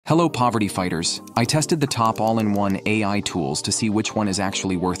Hello poverty fighters. I tested the top all-in-one AI tools to see which one is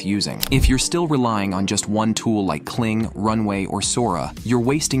actually worth using. If you're still relying on just one tool like Kling, Runway, or Sora, you're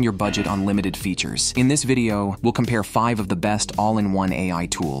wasting your budget on limited features. In this video, we'll compare 5 of the best all-in-one AI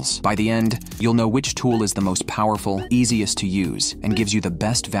tools. By the end, you'll know which tool is the most powerful, easiest to use, and gives you the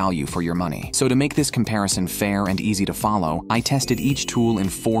best value for your money. So to make this comparison fair and easy to follow, I tested each tool in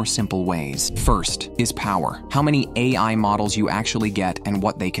 4 simple ways. First is power. How many AI models you actually get and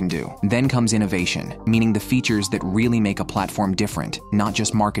what they can do. Then comes innovation, meaning the features that really make a platform different, not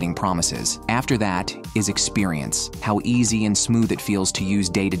just marketing promises. After that is experience, how easy and smooth it feels to use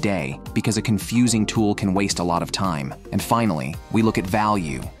day to day, because a confusing tool can waste a lot of time. And finally, we look at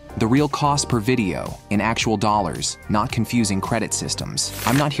value. The real cost per video, in actual dollars, not confusing credit systems.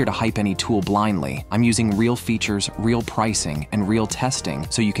 I'm not here to hype any tool blindly. I'm using real features, real pricing, and real testing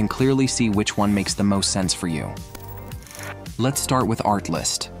so you can clearly see which one makes the most sense for you. Let's start with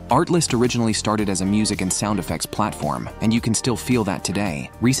Artlist. Artlist originally started as a music and sound effects platform, and you can still feel that today.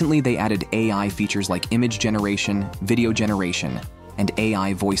 Recently, they added AI features like image generation, video generation, and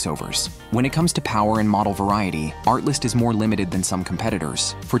AI voiceovers. When it comes to power and model variety, Artlist is more limited than some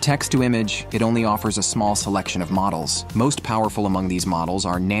competitors. For text to image, it only offers a small selection of models. Most powerful among these models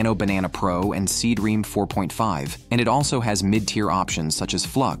are Nano Banana Pro and Seedream 4.5, and it also has mid-tier options such as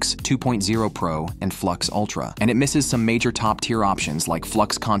Flux 2.0 Pro and Flux Ultra. And it misses some major top-tier options like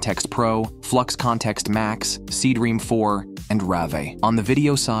Flux Context Pro, Flux Context Max, Seedream 4, and Rave. On the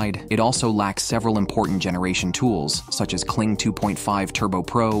video side, it also lacks several important generation tools such as Kling 2.5 Turbo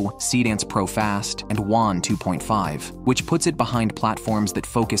Pro, Seedance Pro Fast, and WAN 2.5, which puts it behind platforms that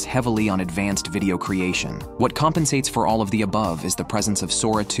focus heavily on advanced video creation. What compensates for all of the above is the presence of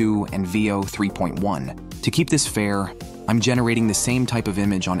Sora 2 and Veo 3.1. To keep this fair, I'm generating the same type of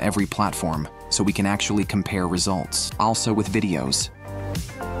image on every platform, so we can actually compare results. Also with videos.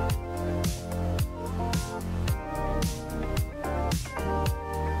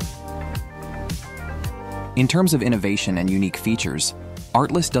 In terms of innovation and unique features,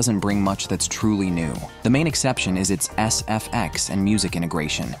 Artlist doesn't bring much that's truly new. The main exception is its SFX and music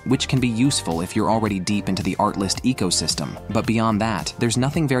integration, which can be useful if you're already deep into the Artlist ecosystem. But beyond that, there's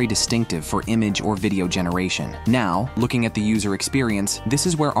nothing very distinctive for image or video generation. Now, looking at the user experience, this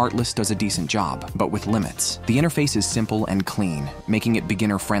is where Artlist does a decent job, but with limits. The interface is simple and clean, making it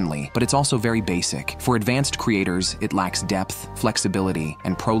beginner-friendly, but it's also very basic. For advanced creators, it lacks depth, flexibility,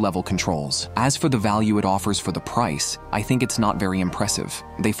 and pro-level controls. As for the value it offers for the price, I think it's not very impressive.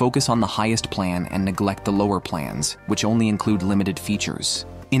 They focus on the highest plan and neglect the lower plans, which only include limited features.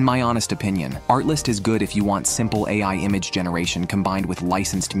 In my honest opinion, Artlist is good if you want simple AI image generation combined with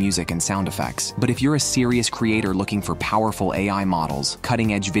licensed music and sound effects. But if you're a serious creator looking for powerful AI models,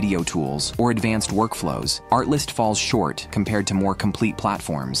 cutting-edge video tools, or advanced workflows, Artlist falls short compared to more complete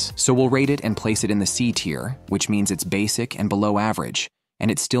platforms. So we'll rate it and place it in the C tier, which means it's basic and below average, and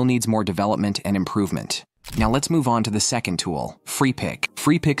it still needs more development and improvement. Now let's move on to the second tool, Freepik.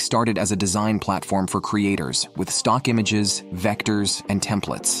 Freepik started as a design platform for creators with stock images, vectors, and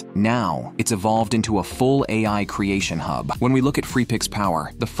templates. Now, it's evolved into a full AI creation hub. When we look at Freepik's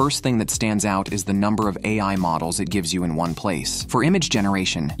power, the first thing that stands out is the number of AI models it gives you in one place. For image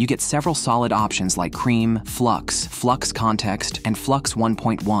generation, you get several solid options like Cream, Flux, Flux Context, and Flux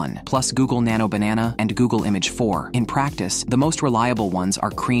 1.1, plus Google Nano Banana and Google Image 4. In practice, the most reliable ones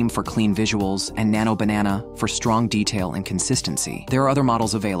are Cream for clean visuals and Nano Banana for strong detail and consistency. There are other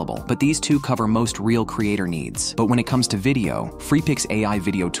models available, but these two cover most real creator needs. But when it comes to video, Freepik's AI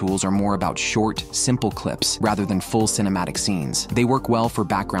video tools are more about short, simple clips rather than full cinematic scenes. They work well for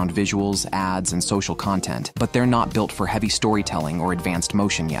background visuals, ads, and social content, but they're not built for heavy storytelling or advanced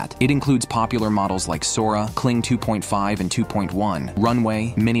motion yet. It includes popular models like Sora, Kling 2.5 and 2.1,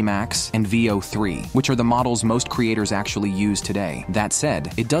 Runway, Minimax, and Veo 3, which are the models most creators actually use today. That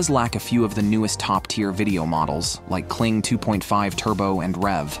said, it does lack a few of the newest top-tier video models like Kling 2.5 Turbo and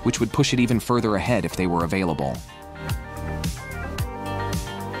Rev, which would push it even further ahead if they were available.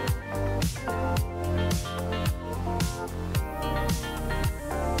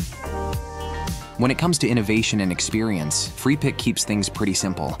 When it comes to innovation and experience, Freepik keeps things pretty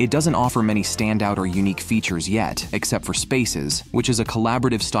simple. It doesn't offer many standout or unique features yet, except for Spaces, which is a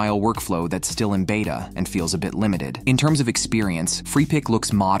collaborative style workflow that's still in beta and feels a bit limited. In terms of experience, Freepik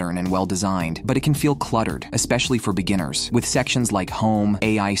looks modern and well designed, but it can feel cluttered, especially for beginners. With sections like Home,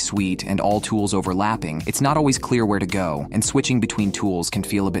 AI Suite, and all tools overlapping, it's not always clear where to go, and switching between tools can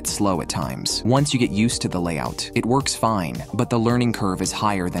feel a bit slow at times. Once you get used to the layout, it works fine, but the learning curve is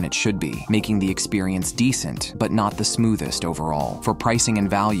higher than it should be, making the experience experience decent, but not the smoothest overall. For pricing and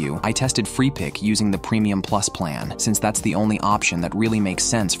value, I tested Freepik using the Premium Plus plan, since that's the only option that really makes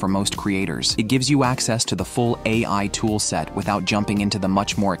sense for most creators. It gives you access to the full AI toolset without jumping into the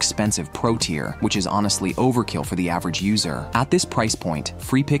much more expensive Pro tier, which is honestly overkill for the average user. At this price point,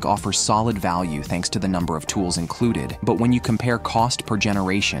 Freepik offers solid value thanks to the number of tools included, but when you compare cost per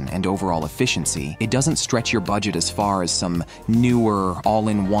generation and overall efficiency, it doesn't stretch your budget as far as some newer,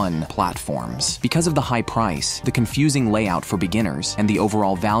 all-in-one platforms. Because of the high price, the confusing layout for beginners, and the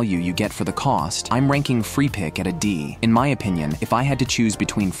overall value you get for the cost, I'm ranking Freepik at a D. In my opinion, if I had to choose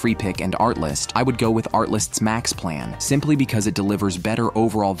between Freepik and Artlist, I would go with Artlist's Max plan, simply because it delivers better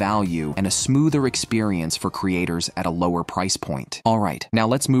overall value and a smoother experience for creators at a lower price point. Alright, now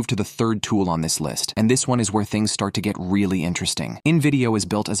let's move to the third tool on this list, and this one is where things start to get really interesting. InVideo is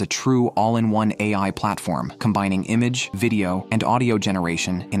built as a true all-in-one AI platform, combining image, video, and audio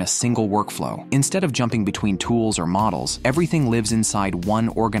generation in a single workflow. Instead of jumping between tools or models, everything lives inside one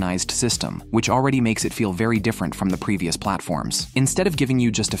organized system, which already makes it feel very different from the previous platforms. Instead of giving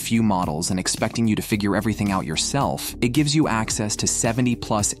you just a few models and expecting you to figure everything out yourself, it gives you access to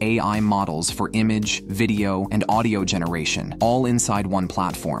 70+ AI models for image, video, and audio generation, all inside one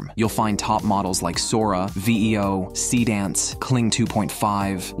platform. You'll find top models like Sora, VEO, Cdance, Kling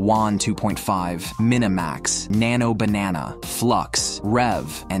 2.5, Wan 2.5, Minimax, Nano Banana, Flux,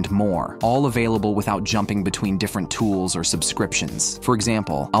 Rev, and more, all available without jumping between different tools or subscriptions. For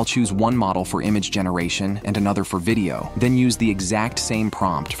example, I'll choose one model for image generation and another for video, then use the exact same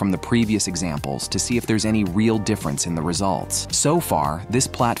prompt from the previous examples to see if there's any real difference in the results. So far, this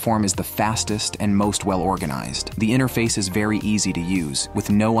platform is the fastest and most well organized. The interface is very easy to use, with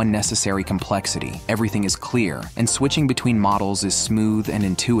no unnecessary complexity. Everything is clear, and switching between models is smooth and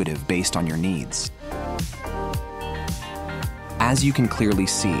intuitive based on your needs. As you can clearly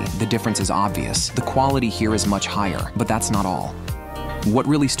see, the difference is obvious. The quality here is much higher, but that's not all. What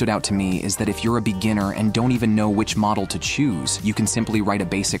really stood out to me is that if you're a beginner and don't even know which model to choose, you can simply write a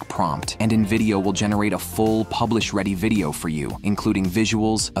basic prompt, and InVideo will generate a full publish-ready video for you, including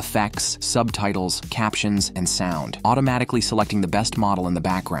visuals, effects, subtitles, captions, and sound, automatically selecting the best model in the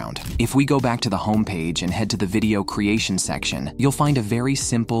background. If we go back to the homepage and head to the video creation section, you'll find a very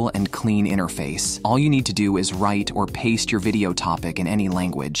simple and clean interface. All you need to do is write or paste your video topic in any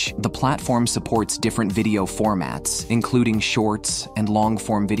language. The platform supports different video formats, including shorts and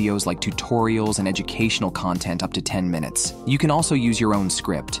long-form videos like tutorials and educational content up to 10 minutes. You can also use your own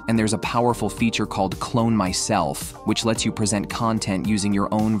script, and there's a powerful feature called Clone Myself, which lets you present content using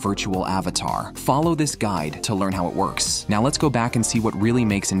your own virtual avatar. Follow this guide to learn how it works. Now let's go back and see what really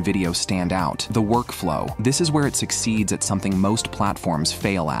makes InVideo stand out: the workflow. This is where it succeeds at something most platforms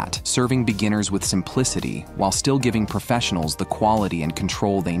fail at, serving beginners with simplicity while still giving professionals the quality and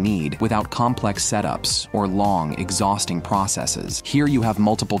control they need without complex setups or long, exhausting processes. Here you have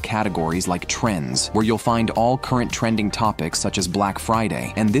multiple categories like trends, where you'll find all current trending topics such as Black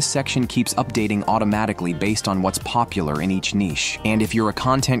Friday, and this section keeps updating automatically based on what's popular in each niche. And if you're a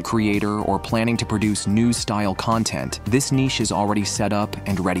content creator or planning to produce news-style content, this niche is already set up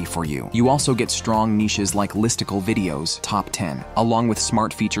and ready for you. You also get strong niches like listicle videos, top 10, along with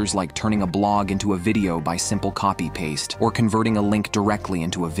smart features like turning a blog into a video by simple copy-paste, or converting a link directly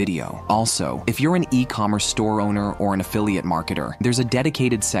into a video. Also, if you're an e-commerce store owner or an affiliate marketer, there's a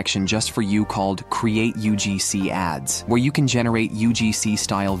dedicated section just for you called Create UGC Ads, where you can generate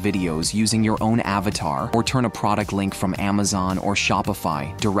UGC-style videos using your own avatar or turn a product link from Amazon or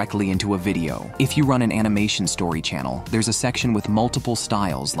Shopify directly into a video. If you run an animation story channel, there's a section with multiple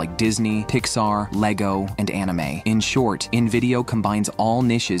styles like Disney, Pixar, Lego, and anime. In short, InVideo combines all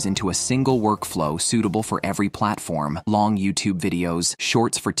niches into a single workflow suitable for every platform: long YouTube videos,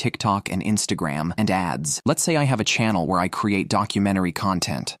 shorts for TikTok and Instagram, and ads. Let's say I have a channel where I create documentary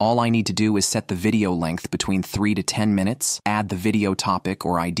content. All I need to do is set the video length between 3 to 10 minutes, add the video topic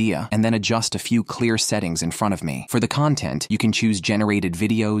or idea, and then adjust a few clear settings in front of me. For the content, you can choose generated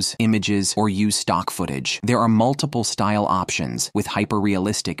videos, images, or use stock footage. There are multiple style options, with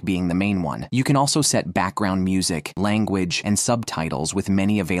hyper-realistic being the main one. You can also set background music, language, and subtitles with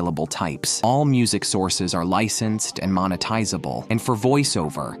many available types. All music sources are licensed and monetizable, and for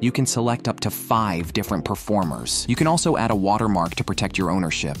voiceover, you can select up to 5 different performers. You can also add a watermark watermark to protect your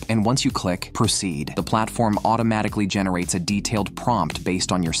ownership, and once you click Proceed, the platform automatically generates a detailed prompt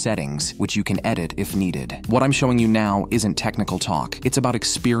based on your settings, which you can edit if needed. What I'm showing you now isn't technical talk. It's about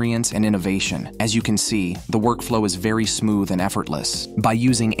experience and innovation. As you can see, the workflow is very smooth and effortless. By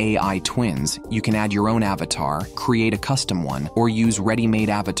using AI twins, you can add your own avatar, create a custom one, or use ready-made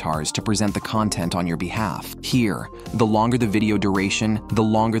avatars to present the content on your behalf. Here, the longer the video duration, the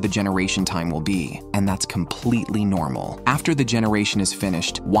longer the generation time will be, and that's completely normal. After the generation is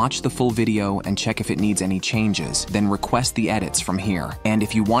finished, watch the full video and check if it needs any changes, then request the edits from here. And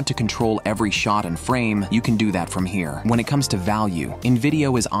if you want to control every shot and frame, you can do that from here. When it comes to value,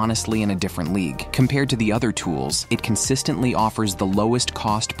 InVideo is honestly in a different league. Compared to the other tools, it consistently offers the lowest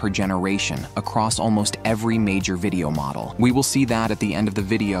cost per generation across almost every major video model. We will see that at the end of the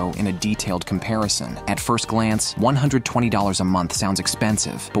video in a detailed comparison. At first glance, $120 a month sounds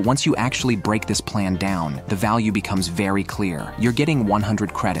expensive, but once you actually break this plan down, the value becomes very clear. You're getting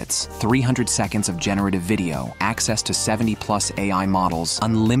 100 credits, 300 seconds of generative video, access to 70+ AI models,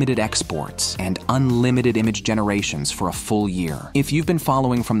 unlimited exports, and unlimited image generations for a full year. If you've been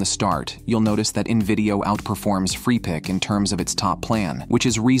following from the start, you'll notice that InVideo outperforms Freepik in terms of its top plan, which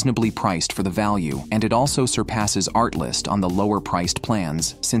is reasonably priced for the value, and it also surpasses Artlist on the lower-priced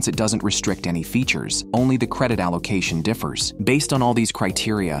plans since it doesn't restrict any features, only the credit allocation differs. Based on all these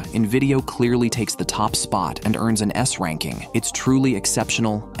criteria, InVideo clearly takes the top spot and earns an S ranking. It's truly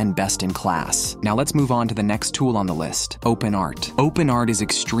exceptional and best in class. Now let's move on to the next tool on the list, OpenArt. OpenArt is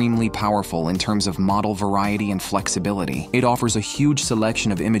extremely powerful in terms of model variety and flexibility. It offers a huge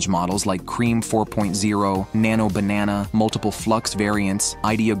selection of image models like Cream 4.0, Nano Banana, multiple flux variants,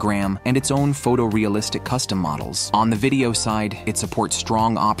 ideogram, and its own photorealistic custom models. On the video side, it supports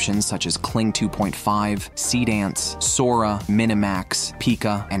strong options such as Kling 2.5, Dance, Sora, Minimax,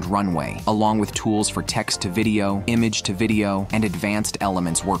 Pika, and Runway, along with tools for text-to-video, image-to-video, and advanced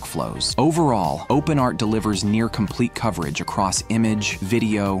elements workflows. Overall, OpenArt delivers near-complete coverage across image,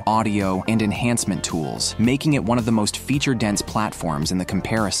 video, audio, and enhancement tools, making it one of the most feature-dense platforms in the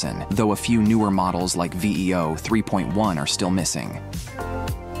comparison, though a few newer models like VEO 3.1 are still missing.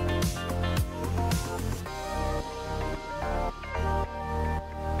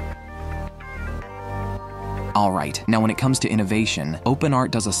 Alright, now when it comes to innovation,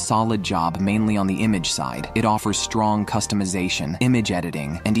 OpenArt does a solid job mainly on the image side. It offers strong customization, image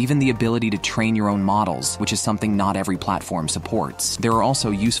editing, and even the ability to train your own models, which is something not every platform supports. There are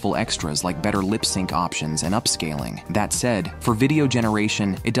also useful extras like better lip sync options and upscaling. That said, for video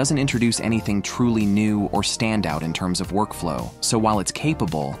generation, it doesn't introduce anything truly new or standout in terms of workflow. So while it's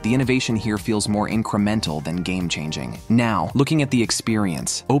capable, the innovation here feels more incremental than game-changing. Now, looking at the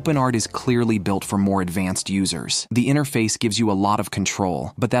experience, OpenArt is clearly built for more advanced users. The interface gives you a lot of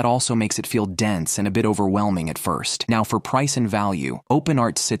control, but that also makes it feel dense and a bit overwhelming at first. Now for price and value,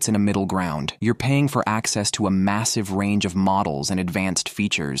 OpenArt sits in a middle ground. You're paying for access to a massive range of models and advanced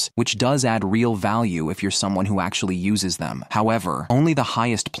features, which does add real value if you're someone who actually uses them. However, only the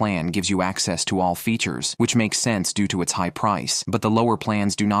highest plan gives you access to all features, which makes sense due to its high price, but the lower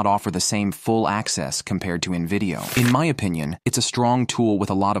plans do not offer the same full access compared to InVideo. In my opinion, it's a strong tool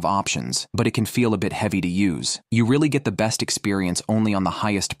with a lot of options, but it can feel a bit heavy to use. You really get the best experience only on the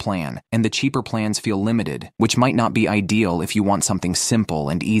highest plan, and the cheaper plans feel limited, which might not be ideal if you want something simple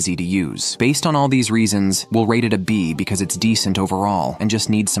and easy to use. Based on all these reasons, we'll rate it a B because it's decent overall and just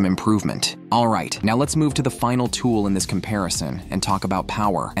needs some improvement. Alright, now let's move to the final tool in this comparison and talk about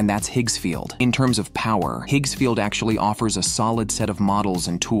power, and that's Higgsfield. In terms of power, Higgsfield actually offers a solid set of models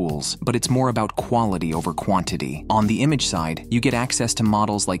and tools, but it's more about quality over quantity. On the image side, you get access to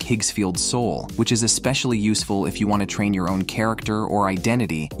models like Higgsfield Soul, which is especially useful if you want to train your own character or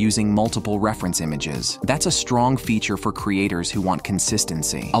identity using multiple reference images. That's a strong feature for creators who want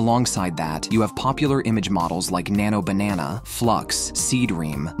consistency. Alongside that, you have popular image models like Nano Banana, Flux,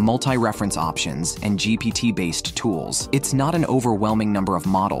 Seedream, multi-reference options, and GPT-based tools. It's not an overwhelming number of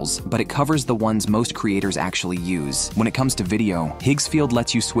models, but it covers the ones most creators actually use. When it comes to video, Higgsfield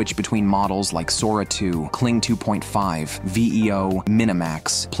lets you switch between models like Sora 2, Kling 2.5, VEO,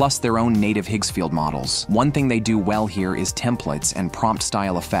 Minimax, plus their own native Higgsfield models. One thing they do well here is templates and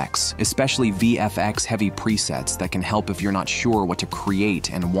prompt-style effects, especially VFX-heavy presets that can help if you're not sure what to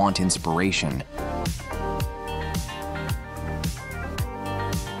create and want inspiration.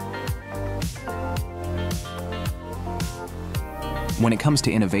 When it comes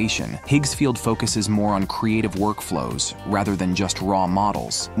to innovation, Higgsfield focuses more on creative workflows rather than just raw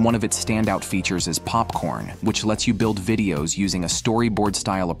models. One of its standout features is Popcorn, which lets you build videos using a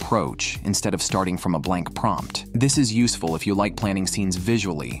storyboard-style approach instead of starting from a blank prompt. This is useful if you like planning scenes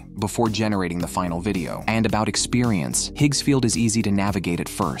visually before generating the final video. And about experience, Higgsfield is easy to navigate at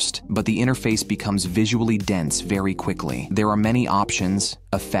first, but the interface becomes visually dense very quickly. There are many options,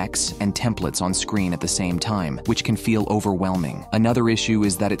 effects, and templates on screen at the same time, which can feel overwhelming. Another issue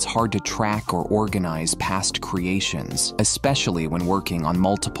is that it's hard to track or organize past creations, especially when working on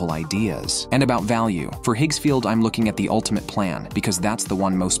multiple ideas. And about value, for Higgsfield, I'm looking at the ultimate plan because that's the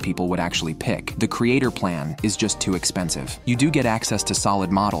one most people would actually pick. The creator plan is just too expensive. You do get access to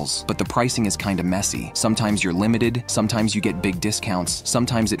solid models, but the pricing is kinda messy. Sometimes you're limited, sometimes you get big discounts,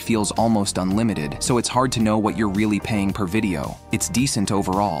 sometimes it feels almost unlimited, so it's hard to know what you're really paying per video. It's decent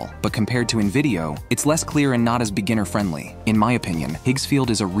overall, but compared to InVideo, it's less clear and not as beginner-friendly. In my opinion,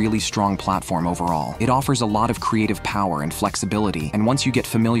 Higgsfield is a really strong platform overall. It offers a lot of creative power and flexibility, and once you get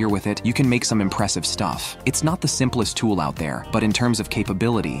familiar with it, you can make some impressive stuff. It's not the simplest tool out there, but in terms of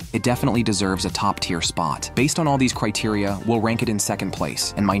capability, it definitely deserves a top-tier spot. Based on all these criteria, we'll rank it in second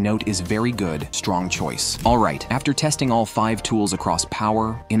place, and my note is very good, strong choice. Alright, after testing all 5 tools across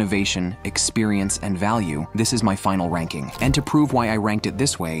power, innovation, experience, and value, this is my final ranking. And to prove why I ranked it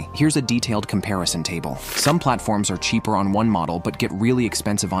this way, here's a detailed comparison table. Some platforms are cheaper on one model but get really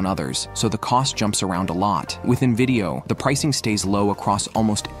expensive on others, so the cost jumps around a lot. With InVideo, the pricing stays low across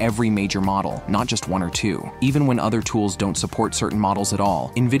almost every major model, not just one or two. Even when other tools don't support certain models at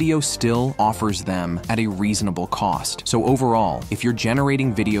all, InVideo still offers them at a reasonable cost. So overall, if you're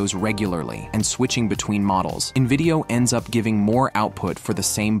generating videos regularly and switching between models, InVideo ends up giving more output for the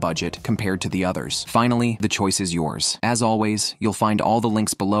same budget compared to the others. Finally, the choice is yours. As always, you'll find all the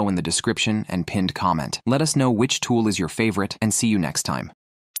links below in the description and pinned comment. Let us know which tool is your favorite, and see you next time.